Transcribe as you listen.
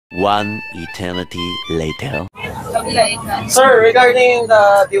One eternity later. Sir, regarding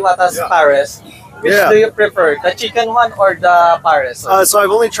the Diwata's Pares, which do you prefer, the chicken one or the Pares? So I've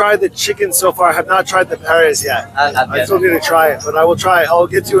only tried the chicken so far. I have not tried the Pares yet. I still need to try it, but I will try it. I'll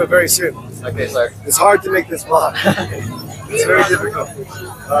get to it very soon. Okay, sir. It's hard to make this vlog. It's very difficult.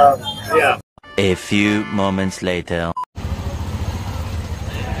 Yeah. A few moments later.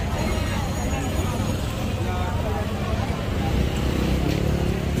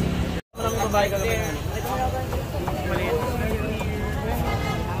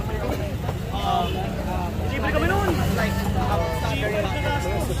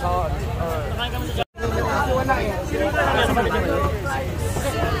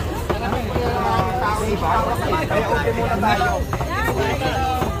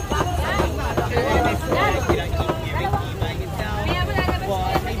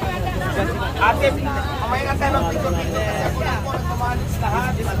 Ate, mamaya na tayo mag-picture kasi ako lang po nagmamanis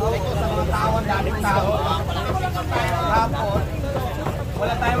lahat. Ito sa mga tao, daming tao. Hapon,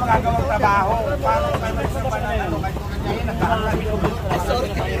 wala tayong magagawang trabaho. Paano tayo magsasaban na ano? Kahit kung ganyan, nagkakaroon kami. Sorry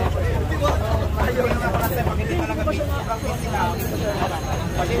kayo. Ayaw na naman natin, pag hindi talaga sobrang busy na.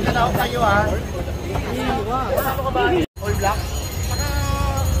 Pasensya na ako kayo ha. Wala ko ka ba? All black?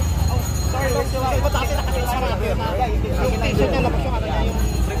 Sorry, iba dati nakatila sa radio. Yung t-shirt niya, labas yung ano niya yung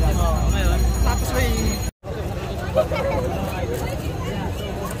ngayon. Tapos may...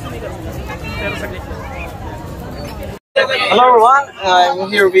 Hello everyone,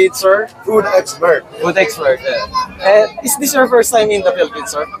 I'm here with Sir. Food expert. Food expert. Is this your first time in the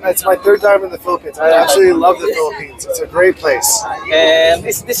Philippines, sir? It's my third time in the Philippines. I actually love the Philippines. It's a great place. And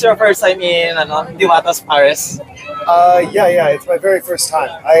is this your first time in Diwata's Pares? Yeah. It's my very first time.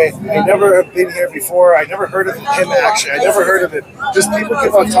 I never have been here before. I never heard of him actually. I never heard of it. Just people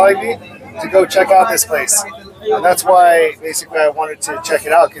keep on telling me to go check out this place. And that's why basically I wanted to check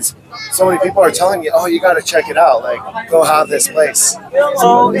it out because so many people are telling me, oh, you got to check it out. Like, go have this place.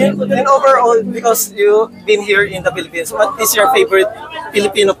 So, in overall, because you've been here in the Philippines, what is your favorite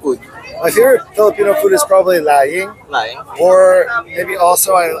Filipino food? My favorite Filipino food is probably laing. Laing. Or maybe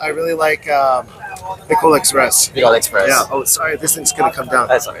also I really like Pickle Express. Pickle Express. Yeah. Oh, sorry. This thing's going to come down.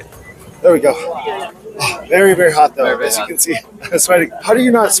 That's alright. There we go. Oh, very, very hot though. As you can see, I'm sweating. How do you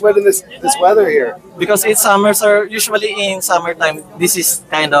not sweat in this weather here? Because it's summer, sir. Usually in summertime, this is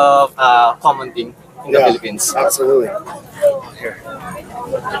kind of common thing in the Philippines. Absolutely. Here.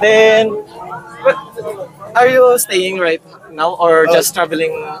 Then, are you staying right now or just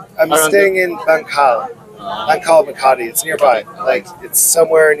traveling? I'm staying in Bangkal. Bangkal, Makati. It's nearby. Like it's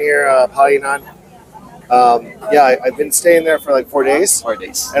somewhere near Pangilinan. I've been staying there for like 4 days. 4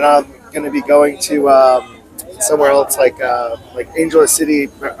 days. And I'm going to be going to somewhere else like Angeles City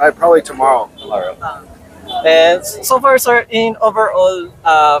probably tomorrow. And so far, sir, in overall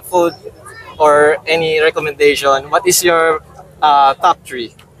food or any recommendation, what is your top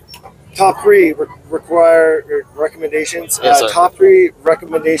three? Top three require recommendations. Yes, sir. Top three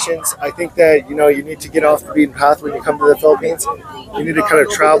recommendations. I think that you need to get off the beaten path when you come to the Philippines. You need to kind of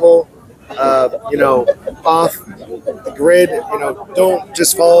travel. Off the grid, don't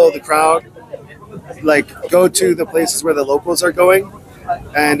just follow the crowd, like go to the places where the locals are going.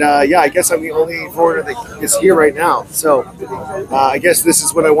 And I guess I'm the only foreigner that is here right now. So I guess this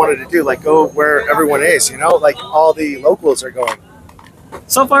is what I wanted to do, like go where everyone is, like all the locals are going.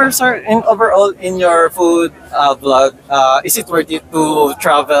 So far, sir, in overall in your food vlog, is it worth it to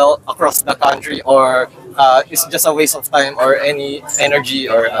travel across the country or it's just a waste of time or any energy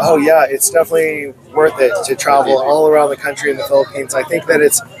or Oh yeah, it's definitely worth it to travel all around the country in the Philippines. I think that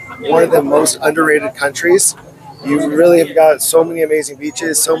it's one of the most underrated countries. You really have got so many amazing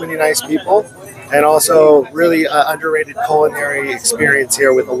beaches, so many nice people, and also really underrated culinary experience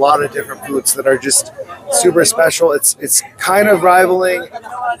here with a lot of different foods that are just super special. It's kind of rivaling,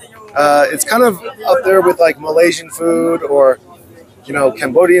 it's kind of up there with like Malaysian food or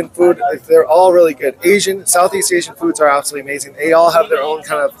Cambodian food. They're all really good. Southeast Asian foods are absolutely amazing. They all have their own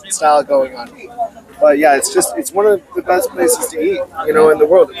kind of style going on. But yeah, it's one of the best places to eat, in the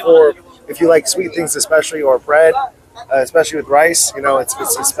world. Or if you like sweet things, especially, or bread, especially with rice,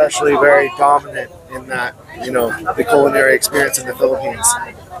 it's especially very dominant in that, the culinary experience in the Philippines.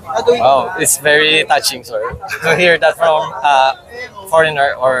 Oh, it's very touching, sir, to hear that from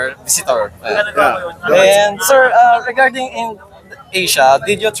foreigner or visitor. And sir, regarding in Asia,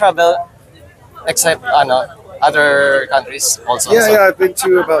 did you travel except other countries also? Yeah, I've been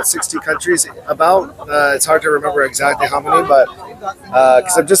to about 60 countries. It's hard to remember exactly how many, but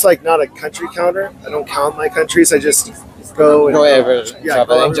because I'm just like not a country counter. I don't count my countries. I just go and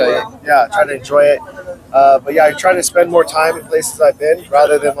travel, enjoy it. Yeah, try to enjoy it. But yeah, I try to spend more time in places I've been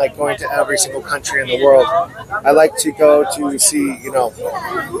rather than like going to every single country in the world. I like to go to see,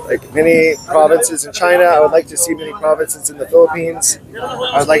 like many provinces in China. I would like to see many provinces in the Philippines.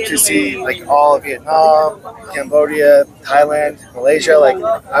 I would like to see like all of Vietnam, Cambodia, Thailand, Malaysia. Like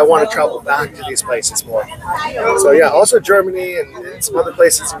I want to travel back to these places more. So yeah, also Germany and some other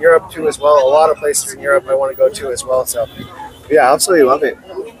places in Europe too as well. A lot of places in Europe I want to go to as well. So yeah, absolutely love it.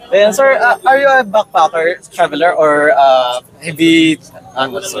 And sir, are you a backpacker traveler or heavy?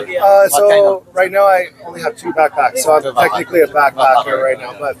 Sir? So right now I only have 2 backpacks, so I'm technically a backpacker right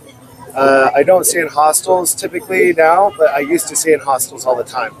now. But I don't stay in hostels typically now, but I used to stay in hostels all the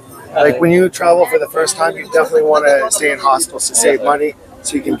time. Like when you travel for the first time, you definitely want to stay in hostels to save money,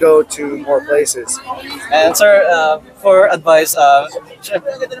 so you can go to more places. And sir, for advice,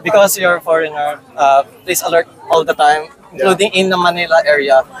 because you're a foreigner, please alert all the time, including in the Manila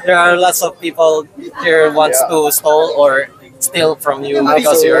area. There are lots of people here wants to steal or steal from you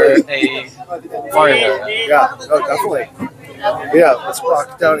because you're a foreigner. Yeah, no, definitely. Yeah, let's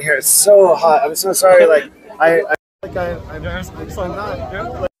walk down here. It's so hot. I'm so sorry. Like I'm so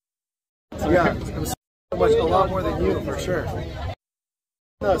not. Yeah, I'm so much, a lot more than you for sure. I'm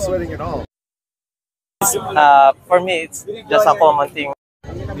not sweating at all. For me, it's just a common thing.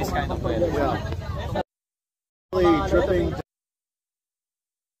 This kind of weather. Yeah. Really dripping.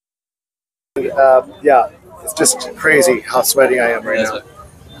 Yeah, it's just crazy how sweaty I am right now.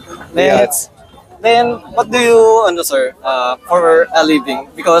 Then what do you, sir, for a living?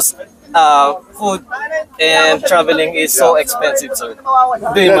 Because food and traveling is so expensive, sir.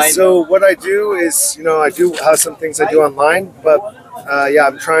 Do you mind? So what I do is, I do have some things I do online, but yeah,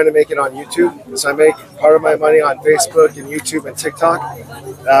 I'm trying to make it on YouTube. So I make part of my money on Facebook and YouTube and TikTok,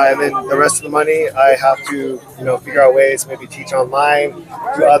 and then the rest of the money I have to, figure out ways, maybe teach online,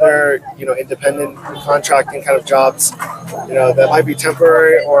 do other, independent contracting kind of jobs, that might be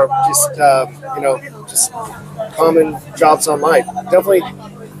temporary or just, just common jobs online. Definitely,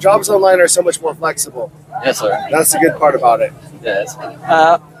 jobs online are so much more flexible. Yes, sir. That's the good part about it. Yes.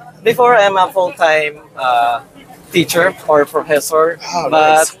 Before I'm a full-time teacher or professor,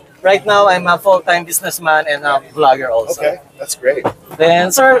 but right now I'm a full-time businessman and a vlogger also. Okay, that's great.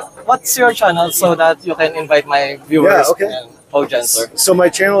 Then, sir, what's your channel so that you can invite my viewers and audience, sir? So my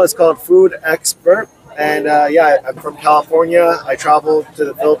channel is called Food Expert, and yeah, I'm from California. I traveled to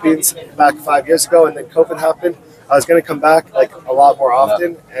the Philippines back 5 years ago, and then COVID happened. I was going to come back like a lot more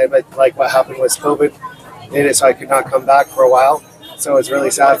often, but like what happened was COVID made it so I could not come back for a while. So it's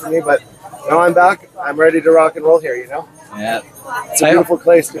really sad for me, but now I'm back. I'm ready to rock and roll here, Yeah. It's a beautiful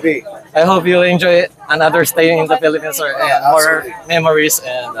place to be. I hope you enjoy another stay in the Philippines, sir, and more memories.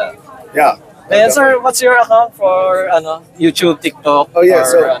 And yeah. Then, sir, what's your account for YouTube, TikTok? Oh yeah, or,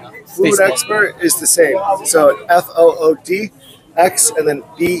 so Food Facebook? Expert is the same. So FOOD X and then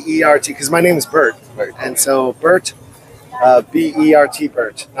BERT, because my name is Bert. And so Bert, BERT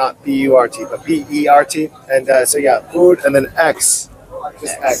Bert, not BURT, but BERT. And so yeah, food and then X,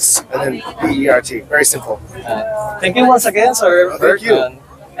 just X, and then BERT. Very simple. Thank you once again, sir. Thank you.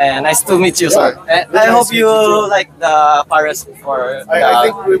 And nice to meet you, sir. And I hope you like the Paris for. I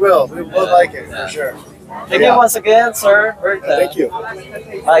think we will. We will like it for sure. Thank you once again, sir. Bert. Thank you.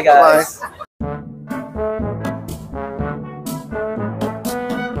 Bye, guys. Bye.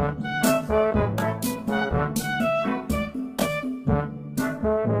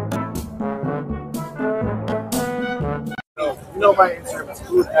 My Instagram is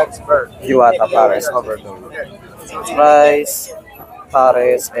Food Expert. Diwata, Paris, overload. Rice,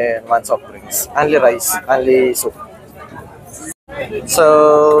 Paris, and one soft drinks. Only rice, only soup.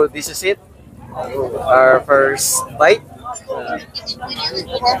 So this is it. Our first bite.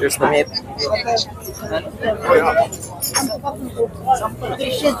 Here's the meat.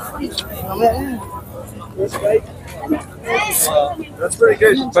 That's pretty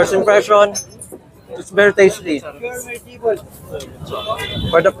good. First impression. It's very tasty. For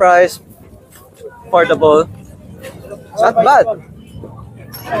the price, affordable, not bad.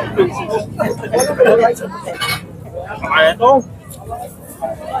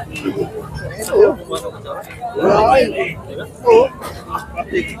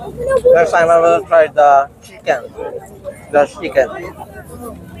 Next time I will try the chicken. The chicken.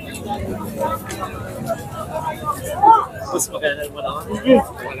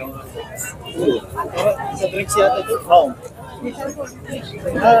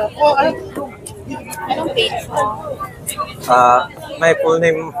 My full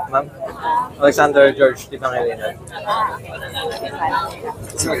name, ma'am, Alexander George de Pangilinan.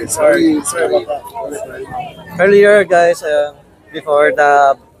 Sorry about that. Earlier, guys, before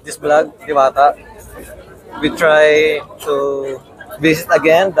this vlog, Diwata, we try to visit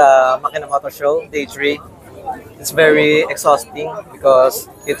again the Makina Motor Show, day 3. It's very exhausting because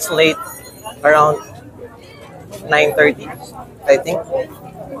it's late, around 9:30, I think.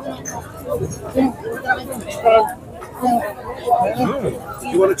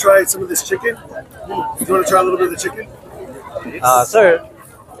 You want to try some of this chicken? You want to try a little bit of the chicken? Sir,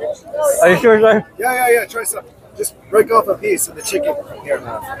 are you sure, sir? Yeah. Try some. Just break off a piece of the chicken here.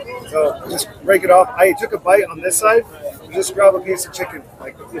 So just break it off. I took a bite on this side. Just grab a piece of chicken,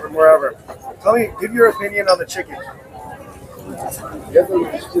 like from wherever. Tell me, give your opinion on the chicken.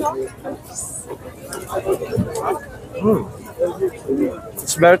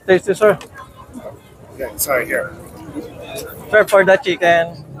 It's very tasty, sir. Okay, sorry, here. Sir, for the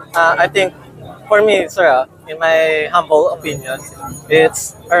chicken, I think for me, sir, in my humble opinion,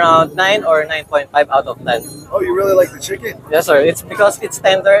 it's around 9 or 9.5 out of 10. Oh, you really like the chicken? Yes, sir. It's because it's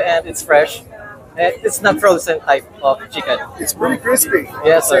tender and it's fresh. It's not frozen type of chicken. It's pretty crispy.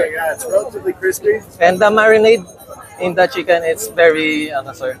 Yes, sir. Yeah, it's relatively crispy. And the marinade in the chicken, it's very,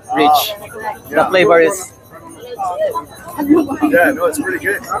 rich. The flavor is Yeah, no, it's pretty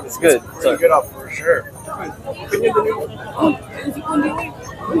good. it's good. Pretty So, good off for sure.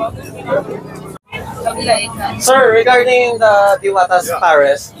 sir, regarding the Diwata's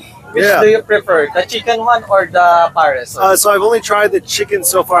Paris, which Yeah. do you prefer, the chicken one or the Paris? So I've only tried the chicken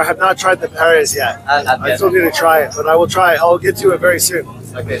so far. I have not tried the Paris yet. Not I yet. still need to try it, but I will try it. I'll get to it very soon.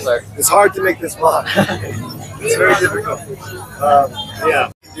 Okay, sir. It's hard to make this vlog. It's very difficult.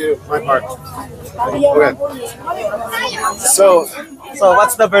 Yeah, do my part. Okay. So,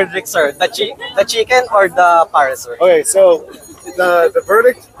 What's the verdict, sir? The chicken or the Paris, sir? okay, so the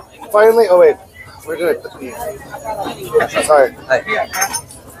verdict finally. Oh wait, where did I put these? Sorry.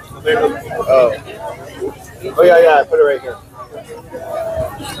 Oh. Oh yeah, I put it right here.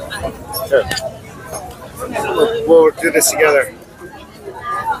 Sure. We'll do this together.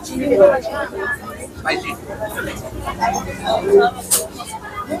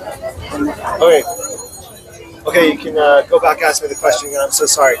 Okay. Okay, you can go back, ask me the question again. I'm so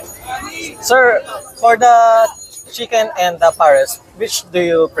sorry. Sir, for the chicken and the Paris, which do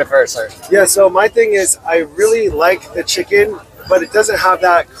you prefer, sir? Yeah, so my thing is I really like the chicken, but it doesn't have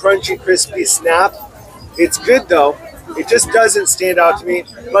that crunchy, crispy snap. It's good though. It just doesn't stand out to me.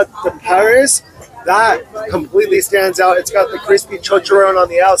 But the Paris, that completely stands out. It's got the crispy chicharron on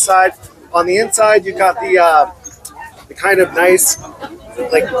the outside. On the inside, you got the kind of nice,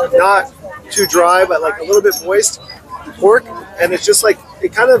 like not too dry, but like a little bit moist pork. And it's just like,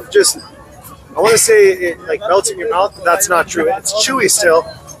 it kind of just, I want to say it like melts in your mouth, but that's not true. It's chewy still,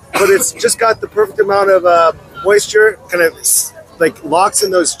 but it's just got the perfect amount of moisture, kind of like locks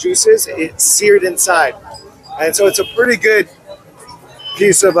in those juices. It's seared inside. And so it's a pretty good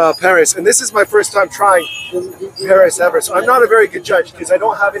piece of Paris. And this is my first time trying Paris ever. So I'm not a very good judge because I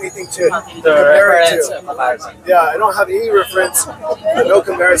don't have anything to compare it to. Yeah, I don't have any reference, no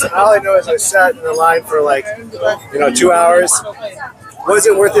comparison. All I know is I sat in the line for like, 2 hours. Was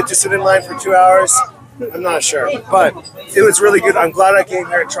it worth it to sit in line for 2 hours? I'm not sure, but it was really good. I'm glad I came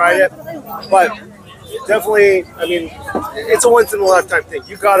here and tried it. But definitely, I mean, it's a once in a lifetime thing.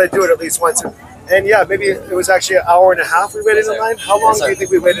 You got to do it at least once. And yeah, maybe it was actually an hour and a half we waited in line. How long do you think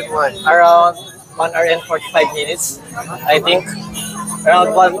we waited in line? Around 1 hour and 45 minutes, I think.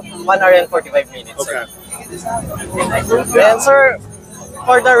 Around 1 hour and 45 minutes. Okay. Then, sir,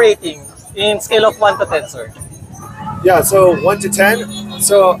 for the rating, in scale of 1 to 10, sir. Yeah, so 1 to 10.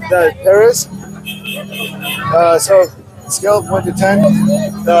 So the Paris. So scale of 1 to 10.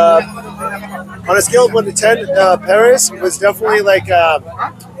 On a scale of 1 to 10, Paris was definitely like a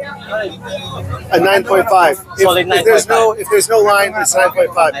 9.5. Solid 9.5. If there's no line, it's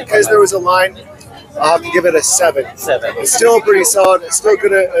 9.5. Because there was a line, I'll have to give it a 7. 7. It's still pretty solid. It's still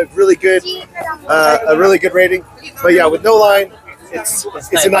good, a really good rating. But yeah, with no line, it's a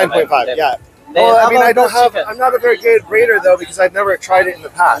 9.5. Yeah. Well, I mean, I'm not a very good rater though because I've never tried it in the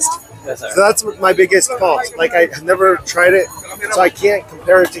past. Yes, sir. So that's my biggest fault. Like I've never tried it, so I can't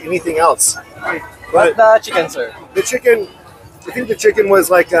compare it to anything else. But the chicken, sir. The chicken, I think the chicken was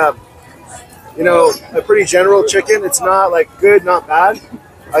like a pretty general chicken. It's not like good, not bad.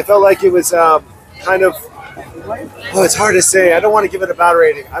 I felt like it was kind of, it's hard to say. I don't want to give it a bad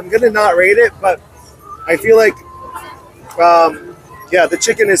rating. I'm gonna not rate it, but I feel like, yeah, the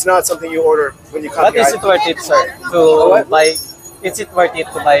chicken is not something you order when you come But here. is it worth it, sir, to buy? Is it worth it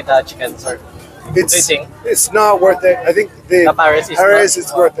to buy the chicken, sir? It's not worth it. I think the Paris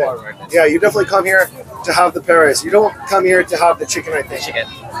is worth it. Yeah, you definitely come here to have the Paris. You don't come here to have the chicken, I think. Chicken.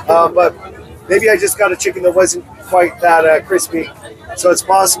 But maybe I just got a chicken that wasn't quite that crispy. So it's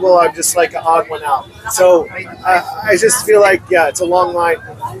possible I'm just like an odd one out. So I just feel like, yeah, it's a long line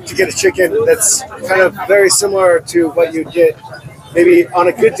to get a chicken that's kind of very similar to what you get maybe on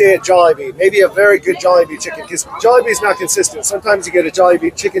a good day at Jollibee, maybe a very good Jollibee chicken, because Jollibee is not consistent. Sometimes you get a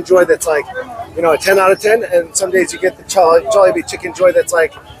Jollibee chicken joy that's like, you know, a 10 out of 10, and some days you get the Jollibee chicken joy that's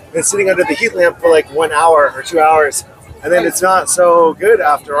like, been sitting under the heat lamp for like 1 hour or 2 hours, and then it's not so good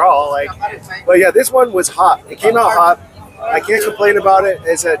after all. Like, but yeah, this one was hot. It came out hot. I can't complain about it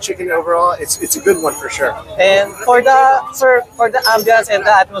as a chicken overall. It's a good one for sure. And for the ambience and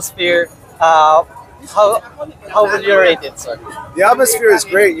the atmosphere, how would you rate it, sir? The atmosphere is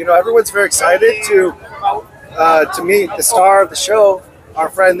great. You know, everyone's very excited to meet the star of the show, our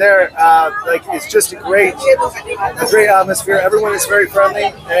friend there. Like, it's just a great atmosphere. Everyone is very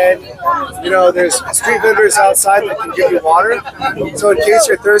friendly, and you know, there's street vendors outside that can give you water. So in case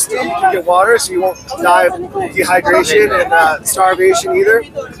you're thirsty, you can get water, so you won't die of dehydration and starvation either.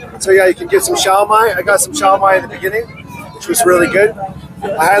 So yeah, you can get some shao mai. I got some shao mai in the beginning, which was really good.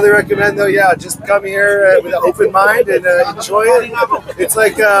 I highly recommend, though, yeah, just come here with an open mind and enjoy it. It's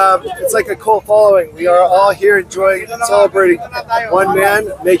like a cult following. We are all here enjoying, celebrating one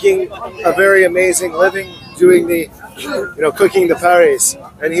man making a very amazing living, doing the, you know, cooking the Paris,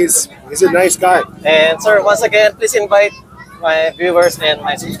 and he's a nice guy. And sir, once again, please invite my viewers and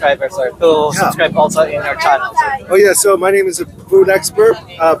my subscribers, sir, to subscribe also in your channel, sir. Oh yeah, so my name is a food expert.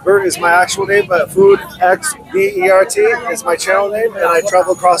 Bert is my actual name, but Food X Bert is my channel name, and I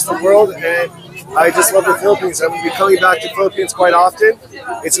travel across the world, and I just love the Philippines. I'm going to be coming back to the Philippines quite often.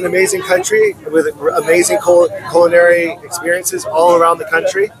 It's an amazing country with amazing culinary experiences all around the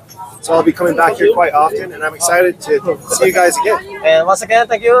country. So I'll be coming back here quite often, and I'm excited to see you guys again. And once again,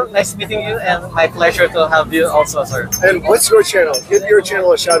 thank you. Nice meeting you, and my pleasure to have you also, sir. And what's your channel? Give your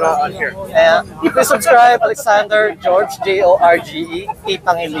channel a shout out on here. And please subscribe, Alexander George, Jorge,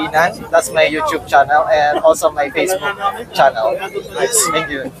 Pangilinan. That's my YouTube channel, and also my Facebook channel. Nice. Thank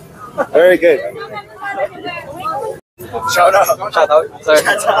you. Very good. Shout out. Shout out, sir.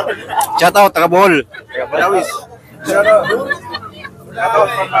 Shout out, taga Bohol. Shout out. Shout out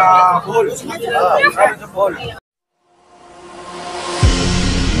from Bull.